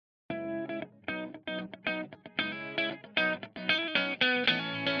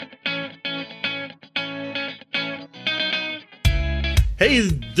Hey,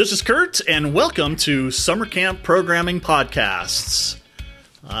 this is Curt, and welcome to Summer Camp Programming Podcasts.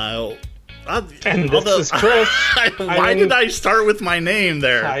 This is Chris. Why did I start with my name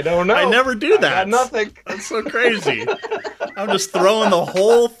there? I don't know. I never do that. I got nothing. That's so crazy. I'm just throwing the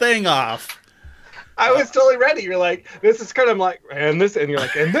whole thing off. I was totally ready. You're like, this is Curt. I'm like, and you're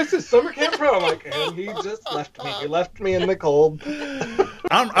like, and this is Summer Camp Pro. I'm like, and he just left me. He left me in the cold.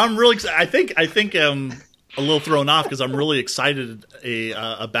 I'm really excited. I think I'm a little thrown off because I'm really excited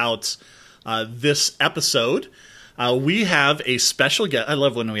about this episode. We have a special guest. I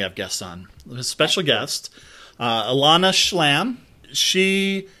love when we have guests on. A special guest, Ilana Schlam.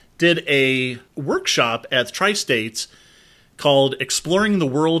 She did a workshop at Tri-States called Exploring the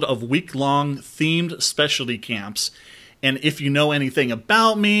World of Week-Long Themed Specialty Camps. And if you know anything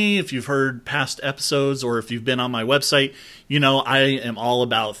about me, if you've heard past episodes, or if you've been on my website, you know I am all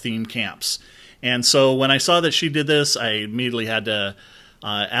about themed camps. And so when I saw that she did this, I immediately had to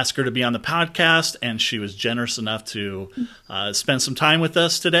ask her to be on the podcast, and she was generous enough to spend some time with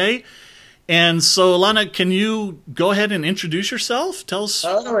us today. And so, Ilana, can you go ahead and introduce yourself? Tell us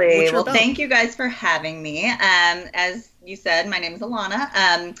what you're about. Thank you guys for having me. As you said, my name is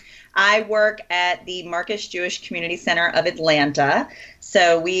Ilana. I work at the Marcus Jewish Community Center of Atlanta.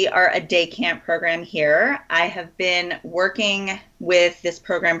 So we are a day camp program here. I have been working with this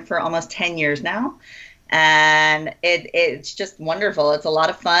program for almost 10 years now. And it's just wonderful. It's a lot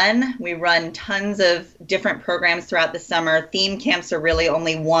of fun. We run tons of different programs throughout the summer. Theme camps are really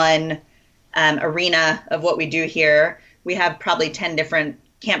only one arena of what we do here. We have probably 10 different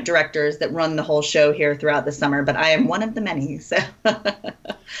camp directors that run the whole show here throughout the summer, but I am one of the many. So,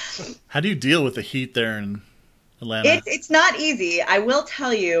 how do you deal with the heat there in Atlanta? It's not easy. I will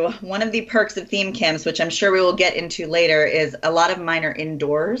tell you, one of the perks of theme camps, which I'm sure we will get into later, is a lot of mine are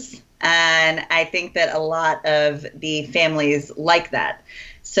indoors. And I think that a lot of the families like that.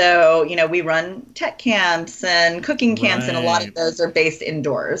 So, you know, we run tech camps and cooking camps, and a lot of those are based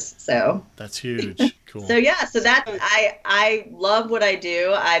indoors. So that's huge. Cool. So yeah, so that I love what I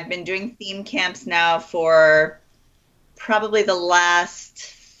do. I've been doing theme camps now for probably the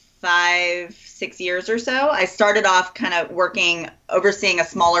last 5-6 years or so. I started off kind of overseeing a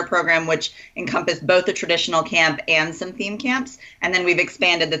smaller program, which encompassed both a traditional camp and some theme camps. And then we've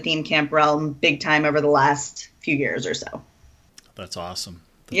expanded the theme camp realm big time over the last few years or so. That's awesome.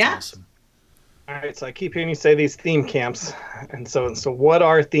 Awesome. All right, so I keep hearing you say these theme camps. And so what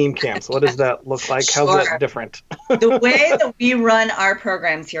are theme camps? What does that look like? Sure. How's it different? The way that we run our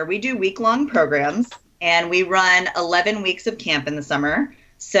programs here, we do week-long programs, and we run 11 weeks of camp in the summer.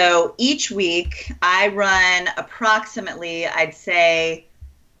 So each week I run approximately, I'd say,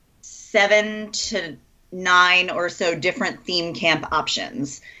 7 to 9 or so different theme camp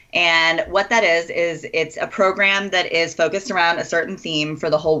options. And what that is it's a program that is focused around a certain theme for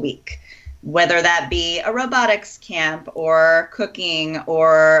the whole week, whether that be a robotics camp or cooking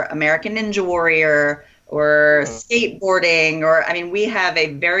or American Ninja Warrior or skateboarding, we have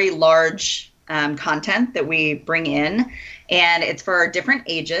a very large content that we bring in, and it's for different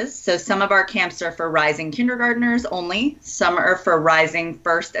ages. So some of our camps are for rising kindergartners only. Some are for rising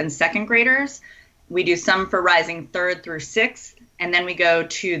first and second graders. We do some for rising third through sixth, and then we go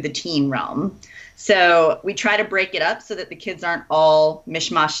to the teen realm. So we try to break it up so that the kids aren't all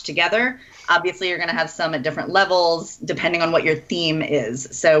mishmashed together. Obviously, you're going to have some at different levels depending on what your theme is.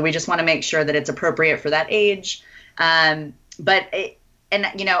 So we just want to make sure that it's appropriate for that age.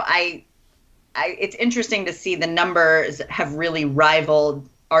 It's interesting to see the numbers have really rivaled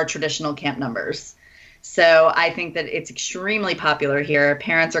our traditional camp numbers. So I think that it's extremely popular here.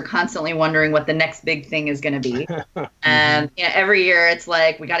 Parents are constantly wondering what the next big thing is going to be. And every year it's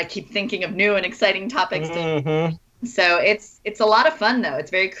like, we got to keep thinking of new and exciting topics. So it's a lot of fun, though. It's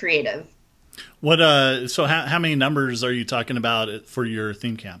very creative. So how many numbers are you talking about for your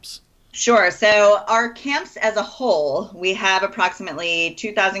theme camps? Sure. So our camps as a whole, we have approximately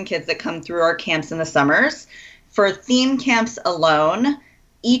 2,000 kids that come through our camps in the summers. For theme camps alone,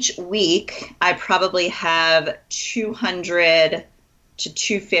 each week I probably have 200 to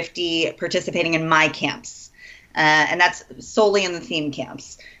 250 participating in my camps. And that's solely in the theme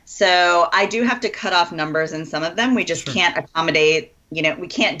camps. So I do have to cut off numbers in some of them. We just can't accommodate, we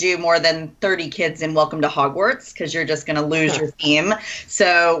can't do more than 30 kids in Welcome to Hogwarts because you're just going to lose your theme.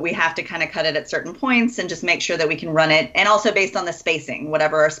 So we have to kind of cut it at certain points and just make sure that we can run it. And also based on the spacing,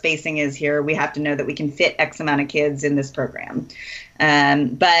 whatever our spacing is here, we have to know that we can fit X amount of kids in this program.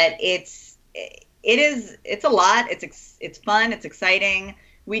 But it's a lot. It's fun. It's exciting.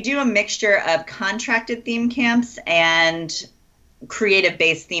 We do a mixture of contracted theme camps and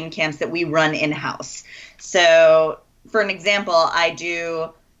creative-based theme camps that we run in-house. So for an example, I do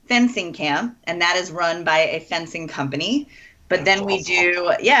fencing camp, and that is run by a fencing company. But then we do,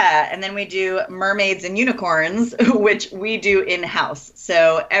 and then we do mermaids and unicorns, which we do in-house.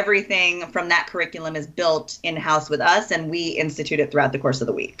 So everything from that curriculum is built in-house with us, and we institute it throughout the course of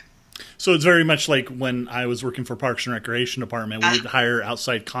the week. So it's very much like when I was working for Parks and Recreation Department, we would hire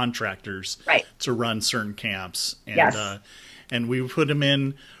outside contractors to run certain camps. And, and we would put them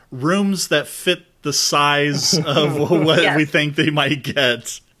in rooms that fit the size of what we think they might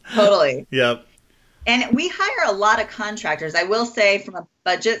get. Totally. Yep. And we hire a lot of contractors. I will say from a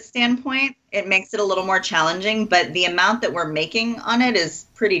budget standpoint, it makes it a little more challenging, but the amount that we're making on it is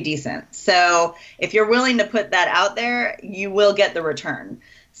pretty decent. So if you're willing to put that out there, you will get the return.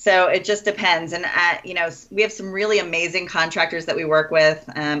 So it just depends. And, we have some really amazing contractors that we work with.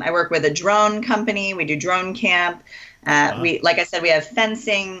 I work with a drone company. We do drone camp. Like I said, we have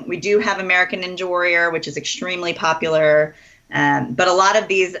fencing. We do have American Ninja Warrior, which is extremely popular. But a lot of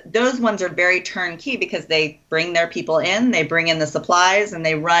those ones are very turnkey because they bring their people in, they bring in the supplies, and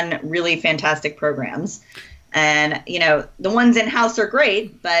they run really fantastic programs. And, the ones in-house are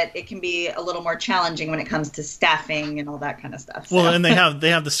great, but it can be a little more challenging when it comes to staffing and all that kind of stuff. So. Well, and they have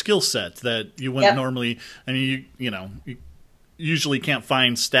the skill set that you wouldn't normally, I mean, you usually can't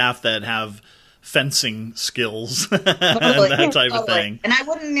find staff that have fencing skills and that type of thing. And I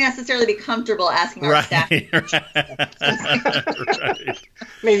wouldn't necessarily be comfortable asking our staff.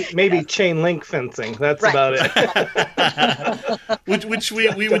 Maybe chain link fencing. That's about it. which we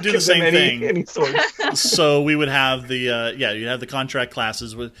would do the same thing. Any sort. So we would have you'd have the contract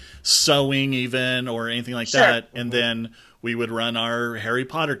classes with sewing even or anything like that. And then we would run our Harry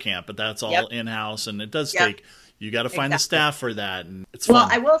Potter camp, but that's all in-house, and it does take, you got to find the staff for that. And it's fun. Well,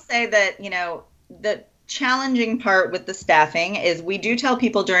 I will say that, the challenging part with the staffing is we do tell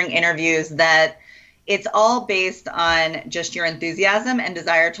people during interviews that it's all based on just your enthusiasm and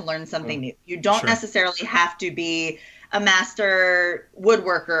desire to learn something new. You don't necessarily have to be a master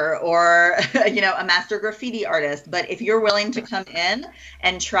woodworker or, a master graffiti artist. But if you're willing to come in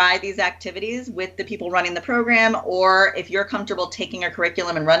and try these activities with the people running the program, or if you're comfortable taking a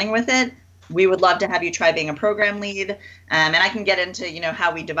curriculum and running with it, we would love to have you try being a program lead. And I can get into,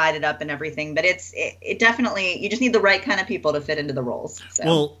 how we divide it up and everything. But it definitely, you just need the right kind of people to fit into the roles. So.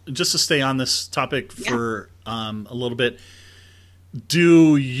 Well, just to stay on this topic for a little bit,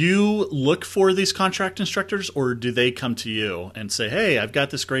 do you look for these contract instructors, or do they come to you and say, hey, I've got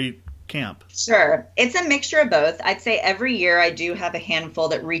this great camp? Sure. It's a mixture of both. I'd say every year I do have a handful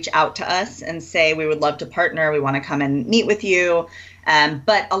that reach out to us and say, we would love to partner. We want to come and meet with you.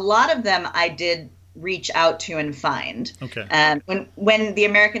 But a lot of them I did reach out to and find. Okay. When the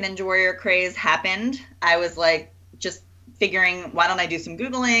American Ninja Warrior craze happened, I was like just figuring, why don't I do some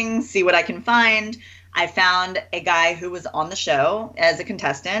Googling, see what I can find. I found a guy who was on the show as a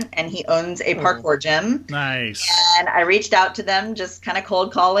contestant, and he owns a parkour gym. Nice. And I reached out to them, just kind of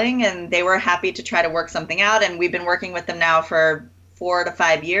cold calling, and they were happy to try to work something out. And we've been working with them now for 4 to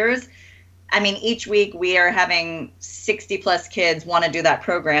 5 years. I mean, each week we are having 60 plus kids want to do that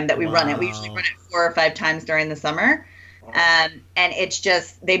program that we run it. We usually run it 4 or 5 times during the summer. And it's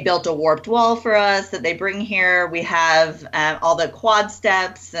just, they built a warped wall for us that they bring here. We have all the quad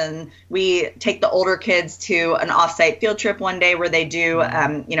steps, and we take the older kids to an offsite field trip one day where they do,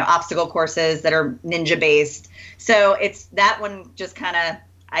 obstacle courses that are ninja based. So it's that one just kind of,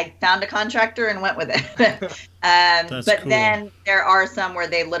 I found a contractor and went with it. But cool. Then there are some where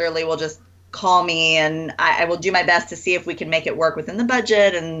they literally will just call me, and I will do my best to see if we can make it work within the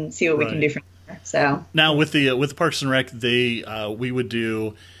budget and see what we can do from there. So now with the Parks and Rec, we would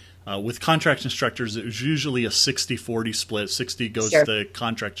do with contract instructors. It was usually a 60-40 split. 60 goes to the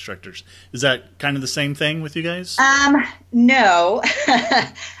contract instructors. Is that kind of the same thing with you guys? No,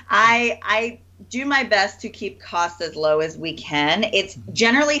 I do my best to keep costs as low as we can. It's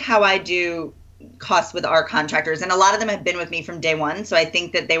generally how I do costs with our contractors, and a lot of them have been with me from day one. So I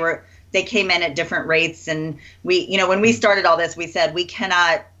think that they came in at different rates, and we, when we started all this, we said we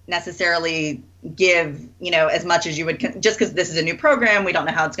cannot necessarily give, as much as you would, just because this is a new program, we don't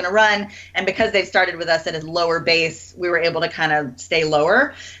know how it's going to run. And because they've started with us at a lower base, we were able to kind of stay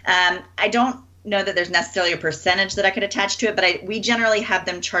lower. I don't know that there's necessarily a percentage that I could attach to it, but we generally have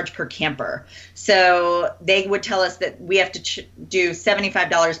them charge per camper. So they would tell us that we have to do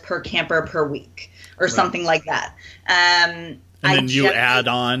 $75 per camper per week or something like that. And then you add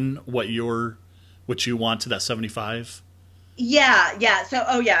on what you want to that 75. Yeah. So,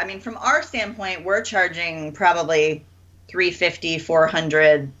 I mean, from our standpoint, we're charging probably $350,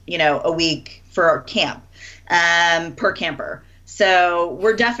 $400, a week for camp, per camper. So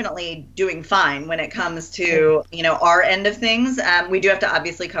we're definitely doing fine when it comes to, our end of things. We do have to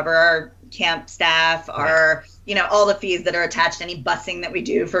obviously cover our camp staff, our, all the fees that are attached to any busing that we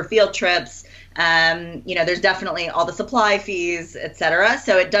do for field trips. There's definitely all the supply fees, et cetera.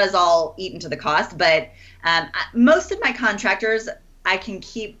 So it does all eat into the cost. But most of my contractors I can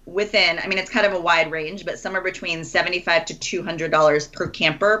keep within, it's kind of a wide range, but somewhere between $75 to $200 per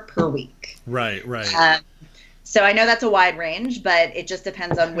camper per week. Right. So I know that's a wide range, but it just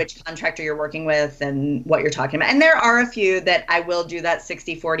depends on which contractor you're working with and what you're talking about. And there are a few that I will do that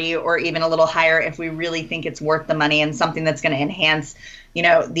 60-40 or even a little higher if we really think it's worth the money and something that's going to enhance,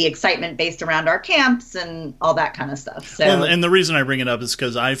 the excitement based around our camps and all that kind of stuff. So, and the reason I bring it up is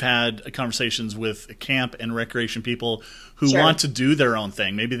because I've had conversations with camp and recreation people who Sure. want to do their own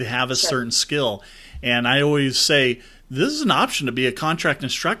thing. Maybe they have a Sure. certain skill. And I always say, this is an option to be a contract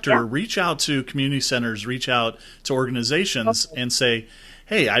instructor. Yeah. Reach out to community centers, reach out to organizations and say,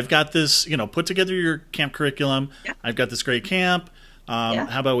 hey, I've got this, put together your camp curriculum. Yeah. I've got this great camp.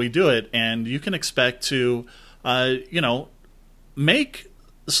 How about we do it? And you can expect to, make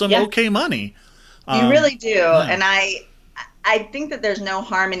some okay money. You really do. Yeah. And I think that there's no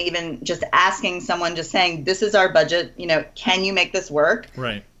harm in even just asking someone, just saying, this is our budget, can you make this work?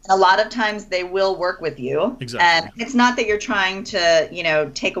 Right. A lot of times they will work with you. Exactly. And it's not that you're trying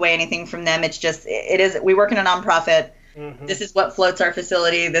to, take away anything from them. It's just, we work in a nonprofit. Mm-hmm. This is what floats our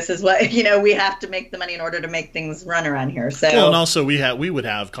facility. This is what, we have to make the money in order to make things run around here. So, well, and also we would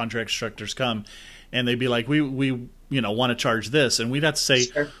have contract instructors come and they'd be like, we want to charge this. And we'd have to say,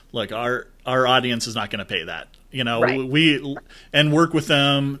 Sure. look, our audience is not going to pay that, Right. and work with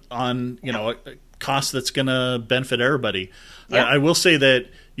them on, a cost that's going to benefit everybody. Yeah. I will say that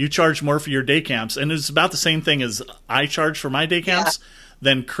you charge more for your day camps, and it's about the same thing as I charge for my day camps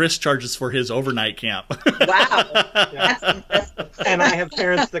than Chris charges for his overnight camp. Wow. That's impressive. And I have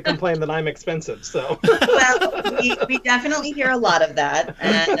parents that complain that I'm expensive, so. Well, we definitely hear a lot of that.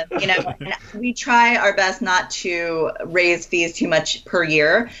 And, we try our best not to raise fees too much per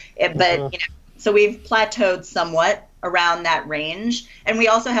year. But, so we've plateaued somewhat around that range. And we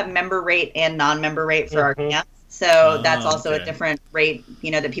also have member rate and non-member rate for our camps. So that's also a different rate,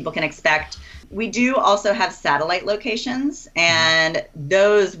 that people can expect. We do also have satellite locations, and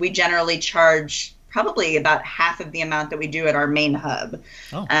those we generally charge probably about half of the amount that we do at our main hub.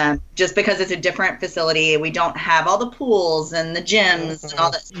 Just because it's a different facility. We don't have all the pools and the gyms and all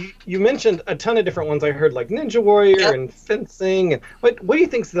this. You mentioned a ton of different ones. I heard like Ninja Warrior and fencing. And what do you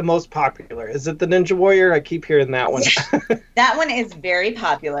think is the most popular? Is it the Ninja Warrior? I keep hearing that one. That one is very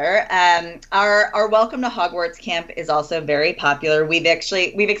popular. Our Welcome to Hogwarts camp is also very popular. We've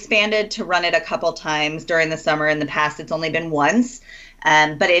expanded to run it a couple times during the summer. In the past, it's only been once.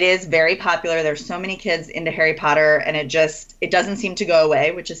 But it is very popular. There's so many kids into Harry Potter, and it doesn't seem to go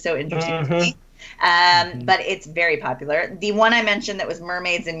away, which is so interesting to me. But it's very popular. The one I mentioned that was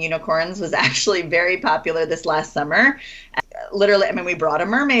mermaids and unicorns was actually very popular this last summer. Literally, we brought a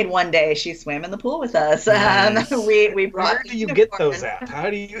mermaid one day. She swam in the pool with us. Nice. We brought. Where do you get those at?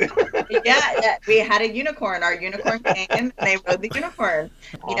 How do you? Yeah, we had a unicorn. Our unicorn came, and they rode the unicorn.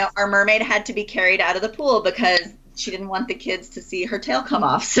 Awesome. Our mermaid had to be carried out of the pool because she didn't want the kids to see her tail come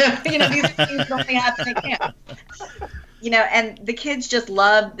off. So, these are things that only happen at camp. And the kids just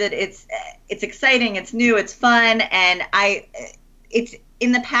love that it's exciting, it's new, it's fun, and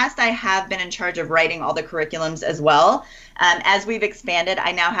in the past I have been in charge of writing all the curriculums as well. As we've expanded,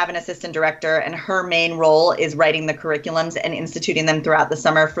 I now have an assistant director, and her main role is writing the curriculums and instituting them throughout the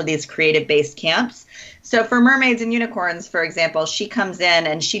summer for these creative-based camps. So for mermaids and unicorns, for example, she comes in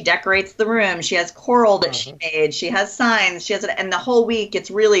and she decorates the room. She has coral that she made. She has signs. And the whole week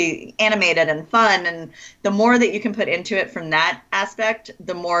it's really animated and fun. And the more that you can put into it from that aspect,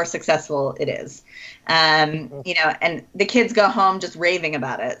 the more successful it is. And the kids go home just raving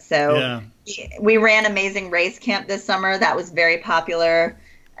about it. So we ran Amazing Race Camp this summer. That was very popular.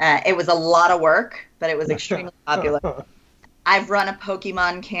 It was a lot of work, but it was extremely popular. I've run a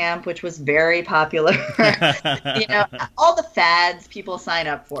Pokemon camp, which was very popular. All the fads people sign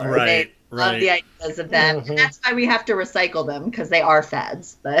up for. Right, They love the ideas of them. And that's why we have to recycle them, because they are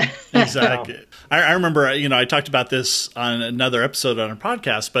fads. But Exactly. I remember, I talked about this on another episode on our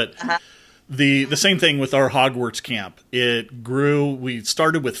podcast, but the same thing with our Hogwarts camp. It grew. We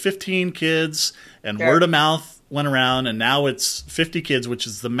started with 15 kids, and word of mouth went around, and now it's 50 kids, which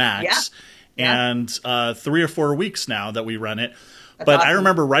is the max. And 3 or 4 weeks now that we run it. That's awesome. I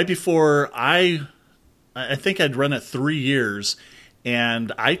remember right before I think I'd run it 3 years,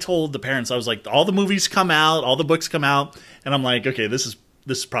 and I told the parents, I was like, all the movies come out, all the books come out, and I'm like, okay, this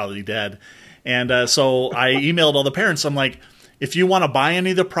is probably dead. And so I emailed all the parents. I'm like, if you want to buy any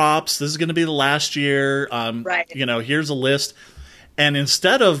of the props, this is going to be the last year. Right. Here's a list. And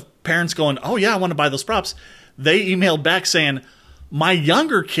instead of parents going, oh yeah, I want to buy those props, they emailed back saying, my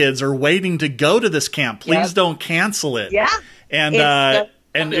younger kids are waiting to go to this camp. Please don't cancel it. Yeah. And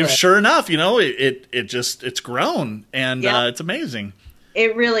sure enough, it's grown, and it's amazing.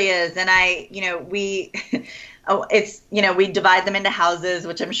 It really is. And we divide them into houses,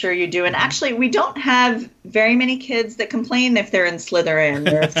 which I'm sure you do. And actually, we don't have very many kids that complain if they're in Slytherin.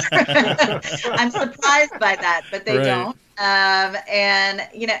 I'm surprised by that, but they don't.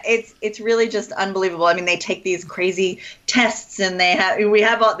 It's really just unbelievable. I mean, they take these crazy tests, and we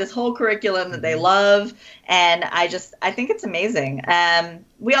have this whole curriculum that they love. And I think it's amazing.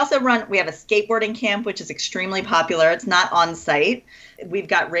 We also we have a skateboarding camp, which is extremely popular. It's not on site. We've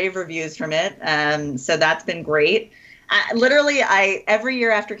got rave reviews from it. So that's been great. Literally, every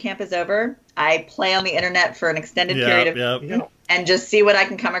year after camp is over, I play on the internet for an extended period of time and just see what I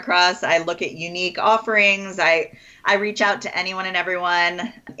can come across. I look at unique offerings. I reach out to anyone and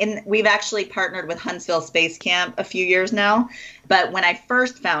everyone. We've actually partnered with Huntsville Space Camp a few years now. But when I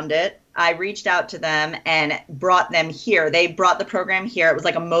first found it, I reached out to them and brought them here. They brought the program here. It was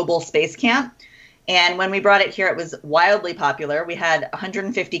like a mobile space camp. And when we brought it here, it was wildly popular. We had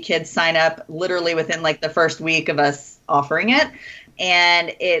 150 kids sign up literally within like the first week of us offering it.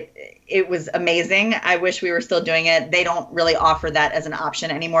 And it was amazing. I wish we were still doing it. They don't really offer that as an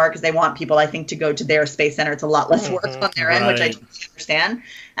option anymore because they want people, I think, to go to their space center. It's a lot less work on their end, which I totally understand.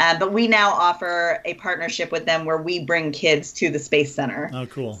 But we now offer a partnership with them where we bring kids to the space center. Oh,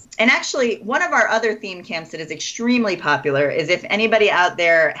 cool. And actually, one of our other theme camps that is extremely popular is if anybody out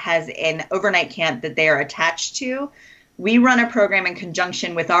there has an overnight camp that they are attached to, we run a program in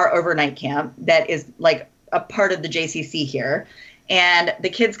conjunction with our overnight camp that is like a part of the JCC here. And the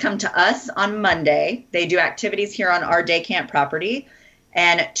kids come to us on Monday. They do activities here on our day camp property.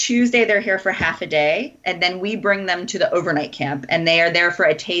 And Tuesday, they're here for half a day. And then we bring them to the overnight camp. And they are there for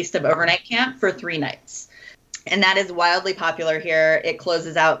a taste of overnight camp for 3 nights. And that is wildly popular here. It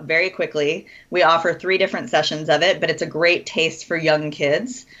closes out very quickly. We offer 3 different sessions of it, but it's a great taste for young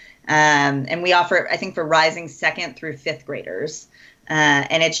kids. And we offer, I think, for rising 2nd through 5th graders.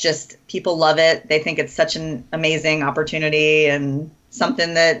 And it's just, people love it. They think it's such an amazing opportunity and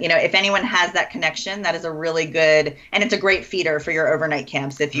something that, if anyone has that connection, that is a really good, and it's a great feeder for your overnight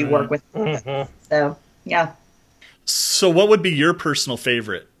camps if you work with them. So, yeah. So what would be your personal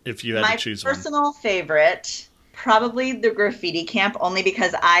favorite if you had to choose one? My personal favorite, probably the graffiti camp, only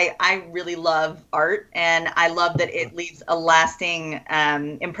because I really love art, and I love that it leaves a lasting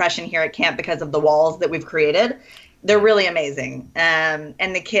impression here at camp because of the walls that we've created. They're really amazing. And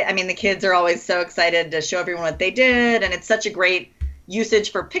the kids are always so excited to show everyone what they did. And it's such a great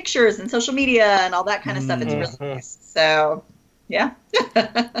usage for pictures and social media and all that kind of stuff. It's really nice. So, yeah.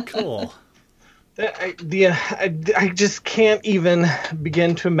 Cool. I just can't even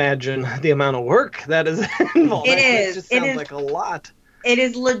begin to imagine the amount of work that is involved. It just sounds like a lot. It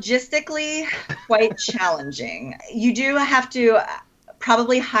is logistically quite challenging. You do have to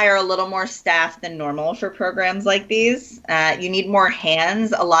probably hire a little more staff than normal for programs like these. You need more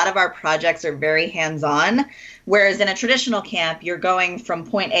hands. A lot of our projects are very hands-on, whereas in a traditional camp, you're going from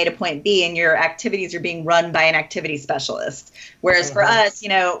point A to point B and your activities are being run by an activity specialist. Whereas for us,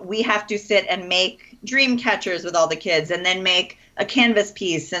 we have to sit and make dream catchers with all the kids and then make a canvas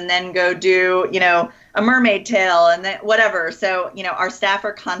piece and then go do, a mermaid tail and then whatever. So, our staff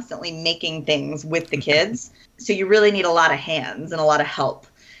are constantly making things with the kids. So you really need a lot of hands and a lot of help.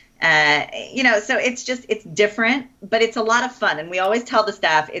 So it's different, but it's a lot of fun. And we always tell the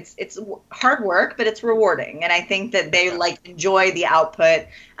staff it's hard work, but it's rewarding. And I think that they enjoy the output.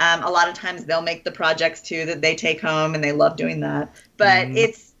 A lot of times they'll make the projects too that they take home, and they love doing that. But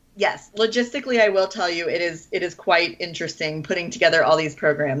yes, logistically, I will tell you, it is quite interesting putting together all these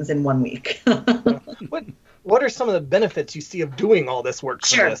programs in 1 week. What are some of the benefits you see of doing all this work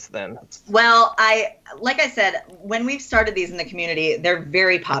for this then? Well, like I said, when we've started these in the community, they're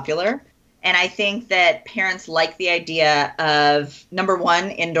very popular. And I think that parents like the idea of, number one,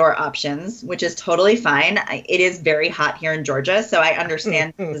 indoor options, which is totally fine. It is very hot here in Georgia, so I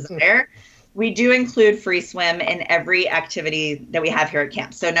understand the desire. We do include free swim in every activity that we have here at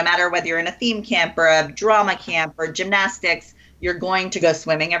camp. So no matter whether you're in a theme camp or a drama camp or gymnastics, you're going to go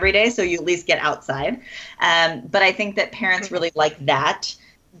swimming every day, so you at least get outside. But I think that parents really like that.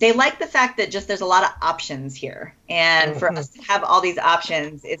 They like the fact that just there's a lot of options here. And for us to have all these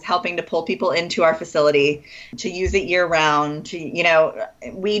options, it's helping to pull people into our facility, to use it year round.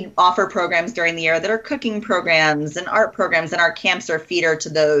 We offer programs during the year that are cooking programs and art programs, and our camps are feeder to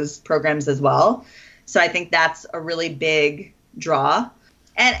those programs as well. So I think that's a really big draw.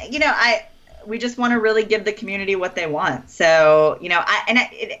 And, we just want to really give the community what they want. So,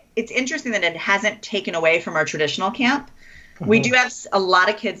 it's interesting that it hasn't taken away from our traditional camp. We do have a lot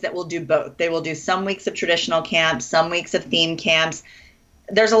of kids that will do both. They will do some weeks of traditional camps, some weeks of theme camps.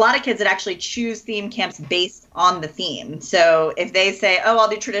 There's a lot of kids that actually choose theme camps based on the theme. So if they say, oh, I'll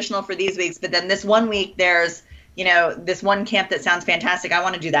do traditional for these weeks, but then this one week there's, this one camp that sounds fantastic, I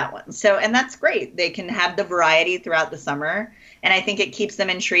want to do that one. So, and that's great. They can have the variety throughout the summer. And I think it keeps them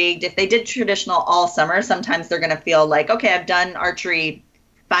intrigued. If they did traditional all summer, sometimes they're going to feel like, okay, I've done archery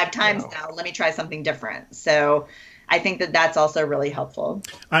 5 times now. Let me try something different. So I think that that's also really helpful.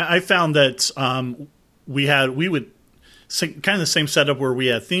 I found that we would kind of the same setup where we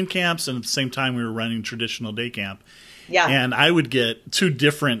had theme camps, and at the same time we were running traditional day camp. Yeah. And I would get 2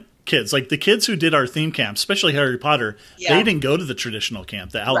 different kids. Like the kids who did our theme camp, especially Harry Potter, they didn't go to the traditional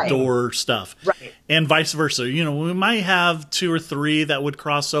camp, the outdoor stuff. Right. And vice versa. We might have 2 or 3 that would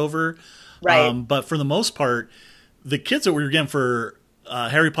cross over. Right. But for the most part, the kids that we were getting for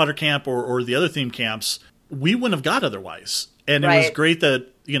Harry Potter camp or the other theme camps, we wouldn't have got otherwise. And it was great that,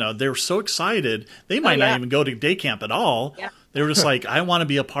 they were so excited. They might not even go to day camp at all. Yeah. They were just like, I want to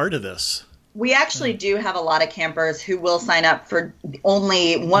be a part of this. We actually do have a lot of campers who will sign up for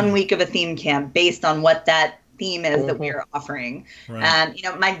only 1 week of a theme camp based on what that theme is that we are offering. Right.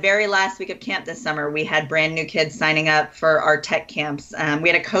 My very last week of camp this summer, we had brand new kids signing up for our tech camps. We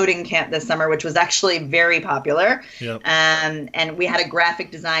had a coding camp this summer, which was actually very popular. Yep. And we had a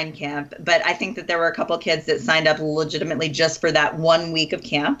graphic design camp. But I think that there were a couple kids that signed up legitimately just for that 1 week of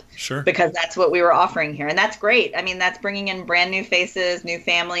camp. Sure. Because that's what we were offering here. And that's great. I mean, that's bringing in brand new faces, new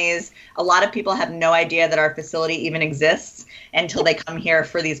families. A lot of people have no idea that our facility even exists until they come here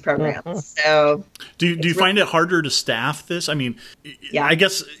for these programs. So do you find it harder to staff this? I mean, I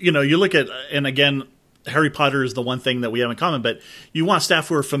guess, you look at, and again, Harry Potter is the one thing that we have in common, but you want staff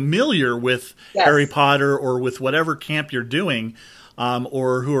who are familiar with Harry Potter or with whatever camp you're doing,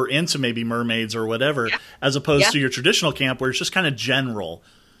 or who are into maybe mermaids or whatever, as opposed to your traditional camp where it's just kind of general.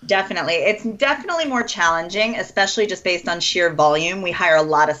 Definitely. It's definitely more challenging, especially just based on sheer volume. We hire a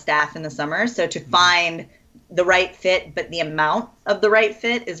lot of staff in the summer, so to find the right fit, but the amount of the right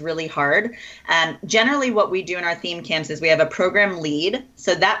fit is really hard. Generally, what we do in our theme camps is we have a program lead.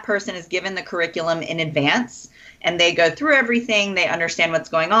 So that person is given the curriculum in advance, and they go through everything. They understand what's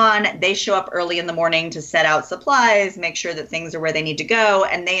going on. They show up early in the morning to set out supplies, make sure that things are where they need to go,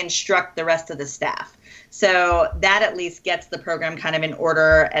 and they instruct the rest of the staff. So that at least gets the program kind of in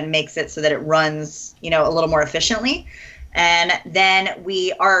order and makes it so that it runs, a little more efficiently. And then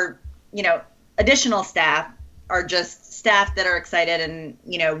we are, additional staff are just staff that are excited and,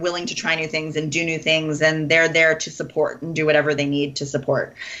 willing to try new things and do new things. And they're there to support and do whatever they need to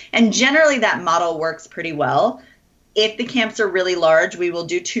support. And generally that model works pretty well. If the camps are really large, we will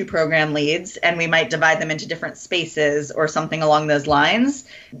do 2 program leads, and we might divide them into different spaces or something along those lines.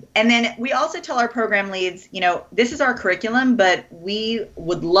 And then we also tell our program leads, this is our curriculum, but we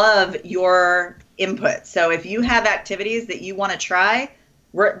would love your input. So if you have activities that you want to try,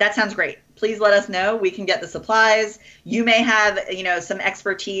 that sounds great. Please let us know. We can get the supplies. You may have, some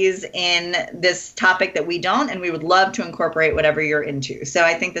expertise in this topic that we don't, and we would love to incorporate whatever you're into. So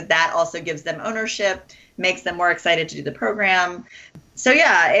I think that also gives them ownership, makes them more excited to do the program. So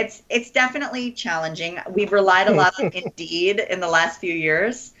yeah, it's definitely challenging. We've relied a lot on Indeed in the last few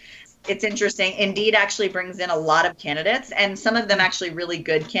years. It's interesting. Indeed actually brings in a lot of candidates, and some of them actually really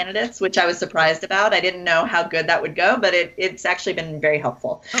good candidates, which I was surprised about. I didn't know how good that would go, but it's actually been very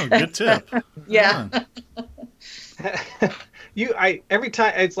helpful. Oh, good tip. Yeah. Every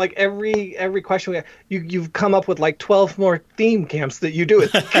time it's like every question you've come up with like 12 more theme camps that you do.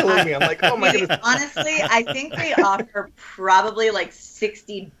 It's killing me. I'm like, oh my goodness. Honestly, I think we offer probably like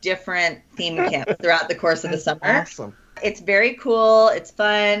 60 different theme camps throughout the course of the summer. Awesome. It's very cool. It's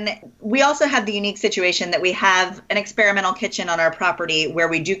fun. We also have the unique situation that we have an experimental kitchen on our property where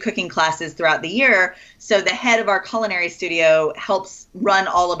we do cooking classes throughout the year. So the head of our culinary studio helps run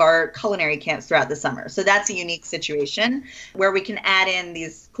all of our culinary camps throughout the summer. So that's a unique situation where we can add in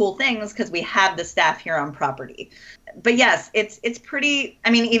these cool things because we have the staff here on property. But yes, it's pretty,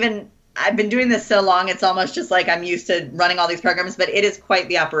 even I've been doing this so long, it's almost just like I'm used to running all these programs, but it is quite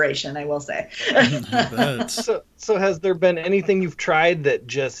the operation, I will say. So has there been anything you've tried that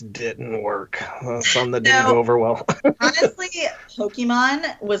just didn't work? Some that didn't go over well? Honestly,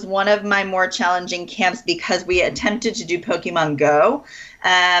 Pokemon was one of my more challenging camps because we attempted to do Pokemon Go.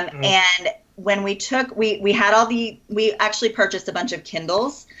 And when we actually purchased a bunch of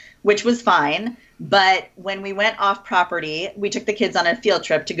Kindles. which was fine. But when we went off property, we took the kids on a field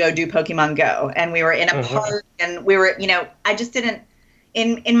trip to go do Pokemon Go. And we were in a park, and we were, I just didn't,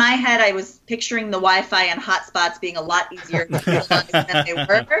 in my head, I was picturing the Wi-Fi and hotspots being a lot easier to utilize than they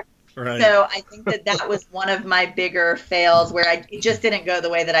were. Right. So I think that was one of my bigger fails where it just didn't go the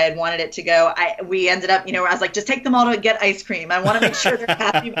way that I had wanted it to go. We ended up, I was like, just take them all to get ice cream. I want to make sure they're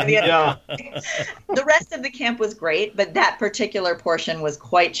happy by the end of the day. The rest of the camp was great, but that particular portion was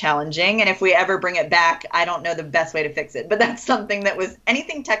quite challenging. And if we ever bring it back, I don't know the best way to fix it. But that's something that was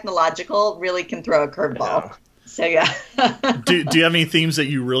anything technological really can throw a curveball. Yeah. So, yeah. Do you have any themes that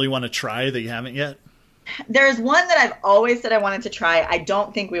you really want to try that you haven't yet? There's one that I've always said I wanted to try. I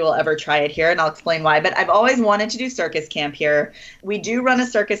don't think we will ever try it here, and I'll explain why. But I've always wanted to do circus camp here. We do run a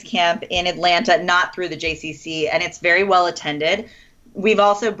circus camp in Atlanta, not through the JCC, and it's very well attended. We've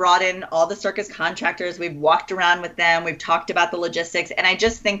also brought in all the circus contractors. We've walked around with them. We've talked about the logistics. And I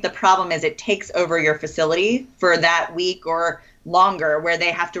just think the problem is it takes over your facility for that week or longer, where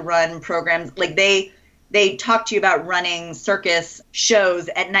they have to run programs. Like they talk to you about running circus shows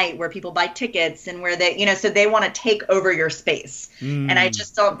at night where people buy tickets and where they, so they want to take over your space. And I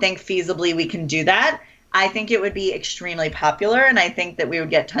just don't think feasibly we can do that. I think it would be extremely popular, and I think that we would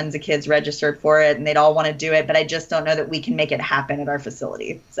get tons of kids registered for it and they'd all want to do it, but I just don't know that we can make it happen at our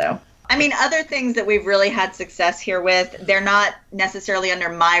facility. So, other things that we've really had success here with, they're not necessarily under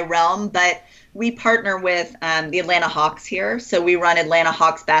my realm, but we partner with the Atlanta Hawks here. So we run Atlanta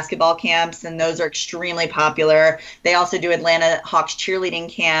Hawks basketball camps, and those are extremely popular. They also do Atlanta Hawks cheerleading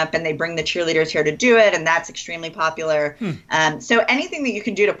camp, and they bring the cheerleaders here to do it, and that's extremely popular. So anything that you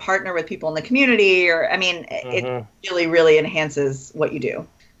can do to partner with people in the community, it really, really enhances what you do.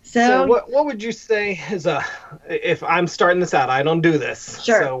 So what would you say is if I'm starting this out, I don't do this.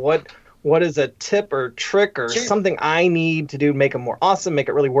 Sure. So what is a tip or trick or something I need to do to make it more awesome, make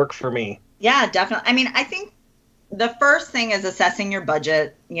it really work for me? Yeah, definitely. I think the first thing is assessing your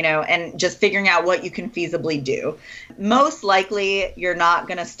budget, and just figuring out what you can feasibly do. Most likely, you're not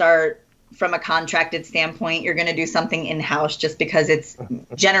going to start from a contracted standpoint. You're going to do something in-house just because it's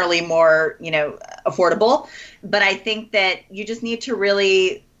generally more, affordable. But I think that you just need to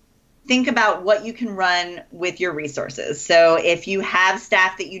really think about what you can run with your resources. So if you have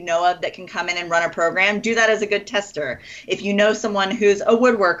staff that you know of that can come in and run a program, do that as a good tester. If you know someone who's a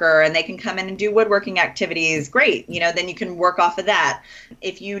woodworker and they can come in and do woodworking activities, great. Then you can work off of that.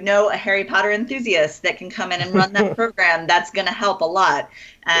 If you know a Harry Potter enthusiast that can come in and run that program, that's going to help a lot.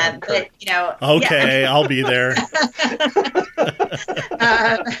 Okay, I'll be there.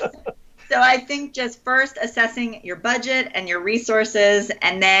 So I think just first assessing your budget and your resources,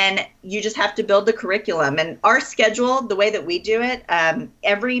 and then you just have to build the curriculum. And our schedule, the way that we do it,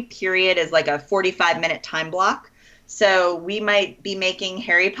 every period is like a 45-minute time block. So we might be making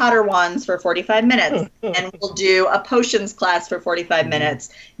Harry Potter wands for 45 minutes, and we'll do a potions class for 45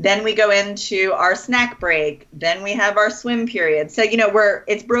 minutes. Then we go into our snack break. Then we have our swim period. So,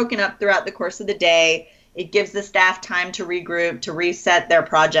 it's broken up throughout the course of the day. It gives the staff time to regroup, to reset their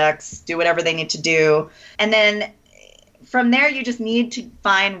projects, do whatever they need to do. And then from there, you just need to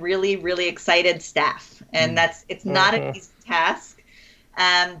find really, really excited staff. And it's not an easy task.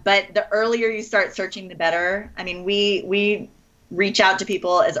 But the earlier you start searching, the better. We reach out to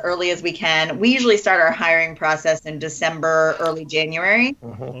people as early as we can. We usually start our hiring process in December, early January,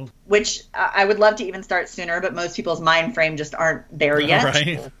 which I would love to even start sooner, but most people's mind frame just aren't there yet.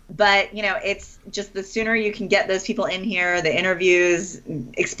 Right. But, it's just the sooner you can get those people in here, the interviews,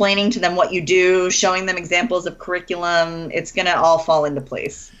 explaining to them what you do, showing them examples of curriculum, it's going to all fall into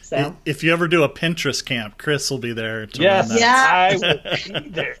place. So if you ever do a Pinterest camp, Chris will be there to run that. Yeah, I will be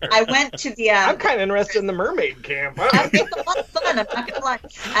there. I went to the. I'm kind of interested in the mermaid camp. It's a lot of fun. I'm not going to lie.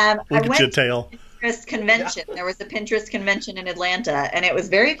 We'll get you a tail. Pinterest convention. Yeah. There was a Pinterest convention in Atlanta, and it was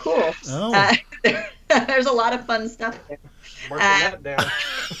very cool. Oh. There's a lot of fun stuff there. Marking that down.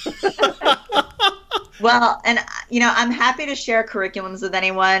 Well, and I'm happy to share curriculums with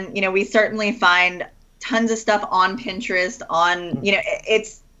anyone. We certainly find tons of stuff on Pinterest.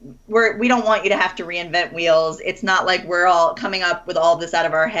 We don't want you to have to reinvent wheels. It's not like we're all coming up with all this out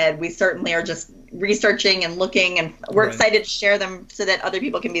of our head. We certainly are just researching and looking, and we're excited to share them so that other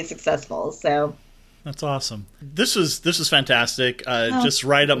people can be successful. So that's awesome. This is fantastic. Just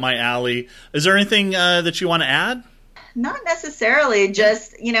right up my alley. Is there anything that you want to add? Not necessarily.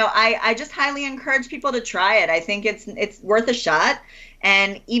 Just, I just highly encourage people to try it. I think it's worth a shot.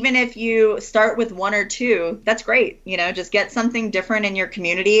 And even if you start with one or two, that's great. Just get something different in your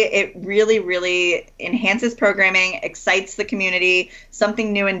community. It really, really enhances programming, excites the community,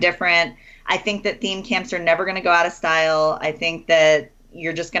 something new and different. I think that theme camps are never going to go out of style. I think that,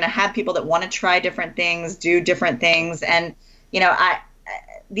 you're just going to have people that want to try different things, do different things. And,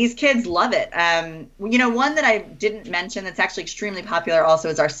 these kids love it. One that I didn't mention that's actually extremely popular also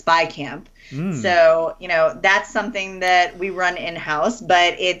is our spy camp. So, that's something that we run in-house,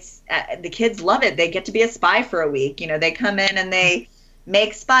 but it's the kids love it. They get to be a spy for a week. They come in and they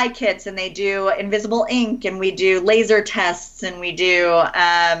make spy kits, and they do invisible ink, and we do laser tests, and we do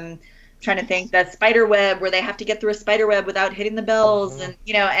trying to think, that spider web where they have to get through a spider web without hitting the bells, and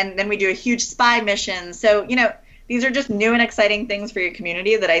and then we do a huge spy mission. So these are just new and exciting things for your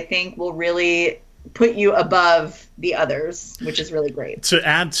community that I think will really put you above the others, which is really great. To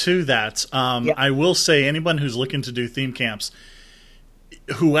add to that, I will say anyone who's looking to do theme camps,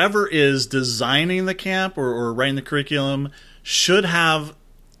 whoever is designing the camp or writing the curriculum should have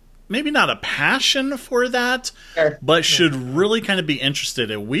maybe not a passion for that, but should really kind of be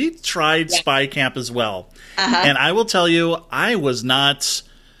interested. And we tried spy camp as well. And I will tell you, I was not...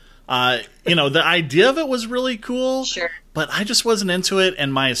 the idea of it was really cool, but I just wasn't into it,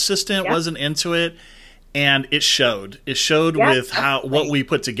 and my assistant wasn't into it, and it showed. It showed with what we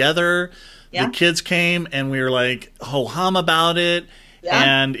put together. The kids came, and we were like ho-hum about it,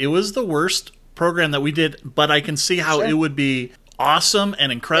 and it was the worst program that we did, but I can see how it would be awesome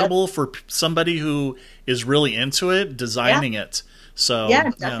and incredible for somebody who is really into it, designing it. So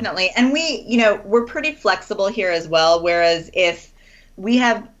definitely. And we're pretty flexible here as well, whereas if we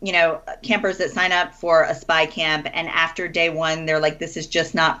have, campers that sign up for a spy camp and after day one, they're like, this is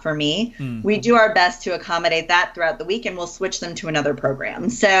just not for me. We do our best to accommodate that throughout the week, and we'll switch them to another program.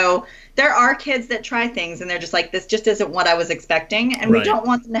 So there are kids that try things and they're just like, this just isn't what I was expecting. And we don't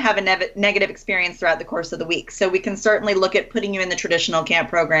want them to have a negative experience throughout the course of the week. So we can certainly look at putting you in the traditional camp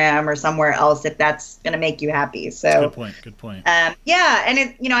program or somewhere else if that's going to make you happy. So good point. And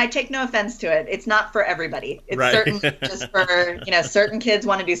I take no offense to it. It's not for everybody. It's certainly just for, certain kids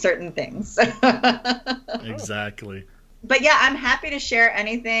want to do certain things. Exactly. But yeah, I'm happy to share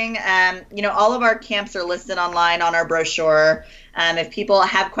anything. All of our camps are listed online on our brochure. If people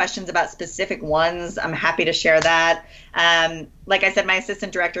have questions about specific ones, I'm happy to share that. Like I said, my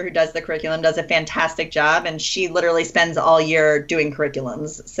assistant director who does the curriculum does a fantastic job, and she literally spends all year doing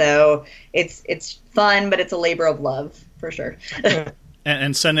curriculums. So it's fun, but it's a labor of love for sure.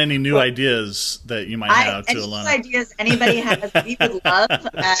 And send any new ideas that you might have to Ilana. Any ideas anybody has, we would love.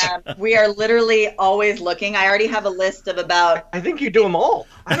 We are literally always looking. I already have a list of about... I think you do them all.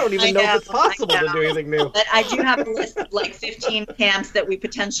 I don't even know if it's possible to do anything new. But I do have a list of like 15 camps that we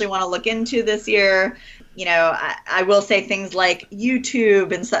potentially want to look into this year. I will say things like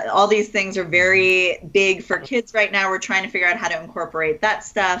YouTube and all these things are very big for kids right now. We're trying to figure out how to incorporate that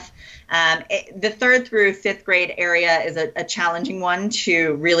stuff. The 3rd through 5th grade area is a challenging one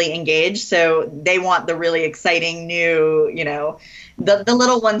to really engage. So they want the really exciting new, the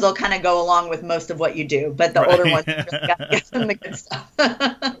little ones will kind of go along with most of what you do, but the older ones really got to get them the good stuff.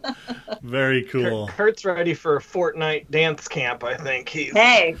 Very cool. Kurt's ready for a Fortnite dance camp, I think.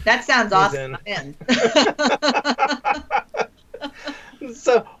 Hey, that sounds awesome. I'm in.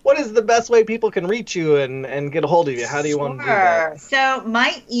 So what is the best way people can reach you and get a hold of you? How do you want to do that? So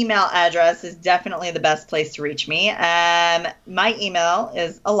my email address is definitely the best place to reach me. My email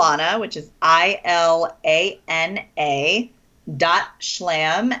is Ilana, which is ILANA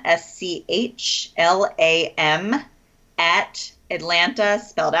 .Schlam, SCHLAM, at Atlanta,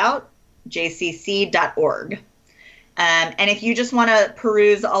 spelled out, JCC.org. And if you just want to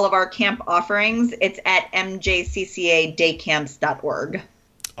peruse all of our camp offerings, it's at MJCCA.daycamps.org.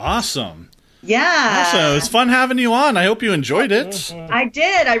 Awesome. Yeah. Awesome. It's fun having you on. I hope you enjoyed it. I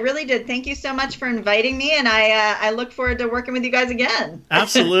did. I really did. Thank you so much for inviting me, and I look forward to working with you guys again.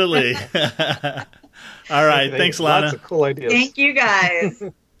 Absolutely. All right. Thanks, Ilana. Lots of cool ideas. Thank you, guys.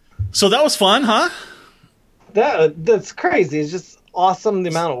 So that was fun, huh? That's crazy. It's just awesome, the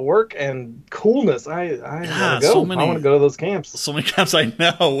amount of work and coolness. I want to go. I want to go to those camps. So many camps, I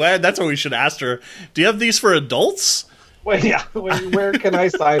know. That's what we should ask her. Do you have these for adults? Well, yeah. Where can I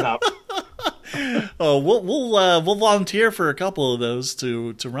sign up? Oh, we'll volunteer for a couple of those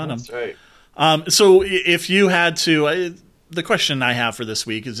to run them. That's right. So if you had to, the question I have for this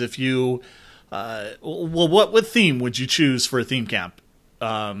week is if you, what theme would you choose for a theme camp?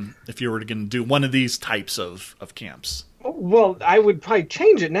 If you were going to do one of these types of camps? Well, I would probably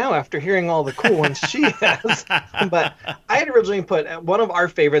change it now after hearing all the cool ones she has. But I had originally put one of our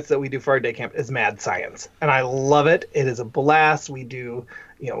favorites that we do for our day camp is Mad Science. And I love it. It is a blast. We do,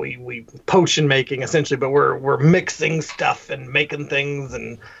 we potion making essentially, but we're mixing stuff and making things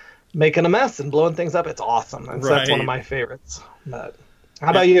and making a mess and blowing things up. It's awesome. And so that's one of my favorites. But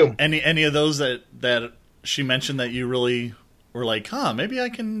how about you? Any of those that she mentioned that you really were like, maybe I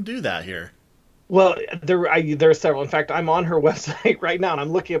can do that here? Well, there are several. In fact, I'm on her website right now, and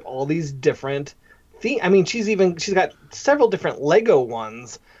I'm looking up all these different themes. I mean, she's got several different Lego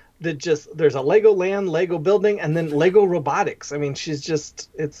ones that there's a Lego land, Lego building, and then Lego robotics. I mean,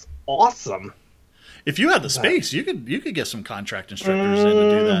 it's awesome. If you had the space, you could get some contract instructors in to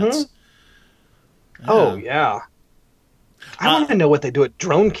do that. Yeah. Oh yeah. I want to know what they do at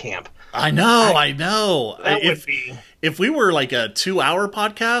drone camp. I know. That would be. If we were like a 2-hour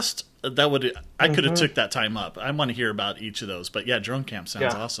podcast, I could have took that time up. I want to hear about each of those. But yeah, drone camp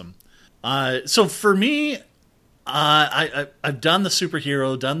sounds awesome. So for me, I've done the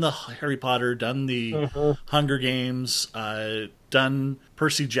superhero, done the Harry Potter, done the Hunger Games, done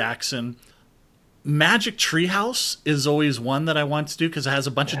Percy Jackson. Magic Treehouse is always one that I want to do because it has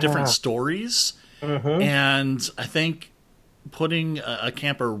a bunch of different stories. And I think putting a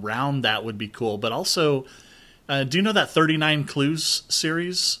camp around that would be cool. But also, do you know that 39 Clues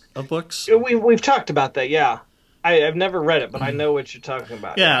series of books? We've talked about that, yeah. I've never read it, but I know what you're talking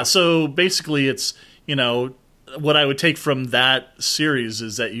about. Yeah, so basically it's, what I would take from that series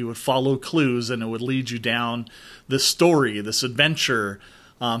is that you would follow clues and it would lead you down this story, this adventure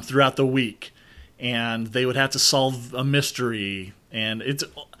throughout the week. And they would have to solve a mystery. And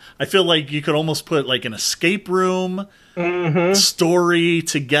I feel like you could almost put like an escape room story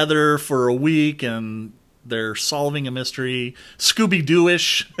together for a week, and they're solving a mystery.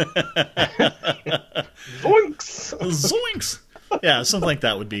 Scooby-Doo-ish. Zoinks! Zoinks! Yeah, something like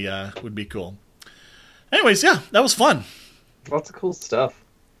that would be cool. Anyways, yeah, that was fun. Lots of cool stuff.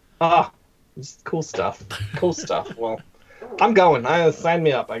 Just cool stuff. Cool stuff. Well, I'm going. Sign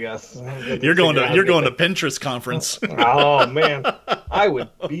me up, I guess. You're going to Pinterest conference. Oh man, I would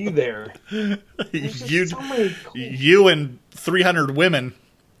be there. You and 300 women.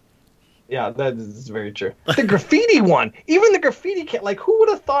 Yeah, that is very true. The graffiti one, even the graffiti camp. Like, who would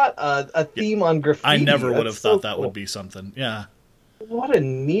have thought a theme on graffiti? I never would have thought that would be something. Yeah. What a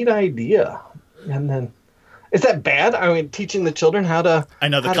neat idea. And then, is that bad? I mean, teaching the children how to. I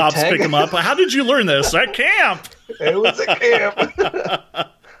know the cops pick them up. How did you learn this at camp? It was a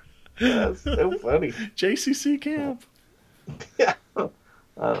camp. That's so funny. JCC camp. Yeah.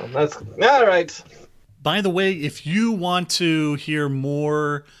 That's all right. By the way, if you want to hear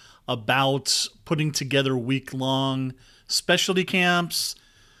more about putting together week-long specialty camps,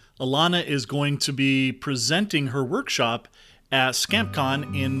 Ilana is going to be presenting her workshop at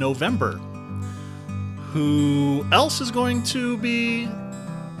ScampCon in November. Who else is going to be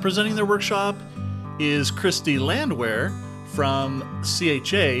presenting their workshop is Christy Landwehr from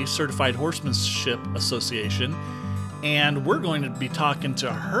CHA, Certified Horsemanship Association, and we're going to be talking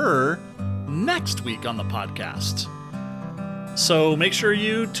to her next week on the podcast. So make sure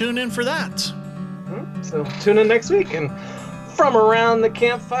you tune in for that. So tune in next week. And from around the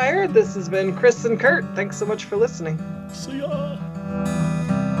campfire, this has been Chris and Curt. Thanks so much for listening. See ya.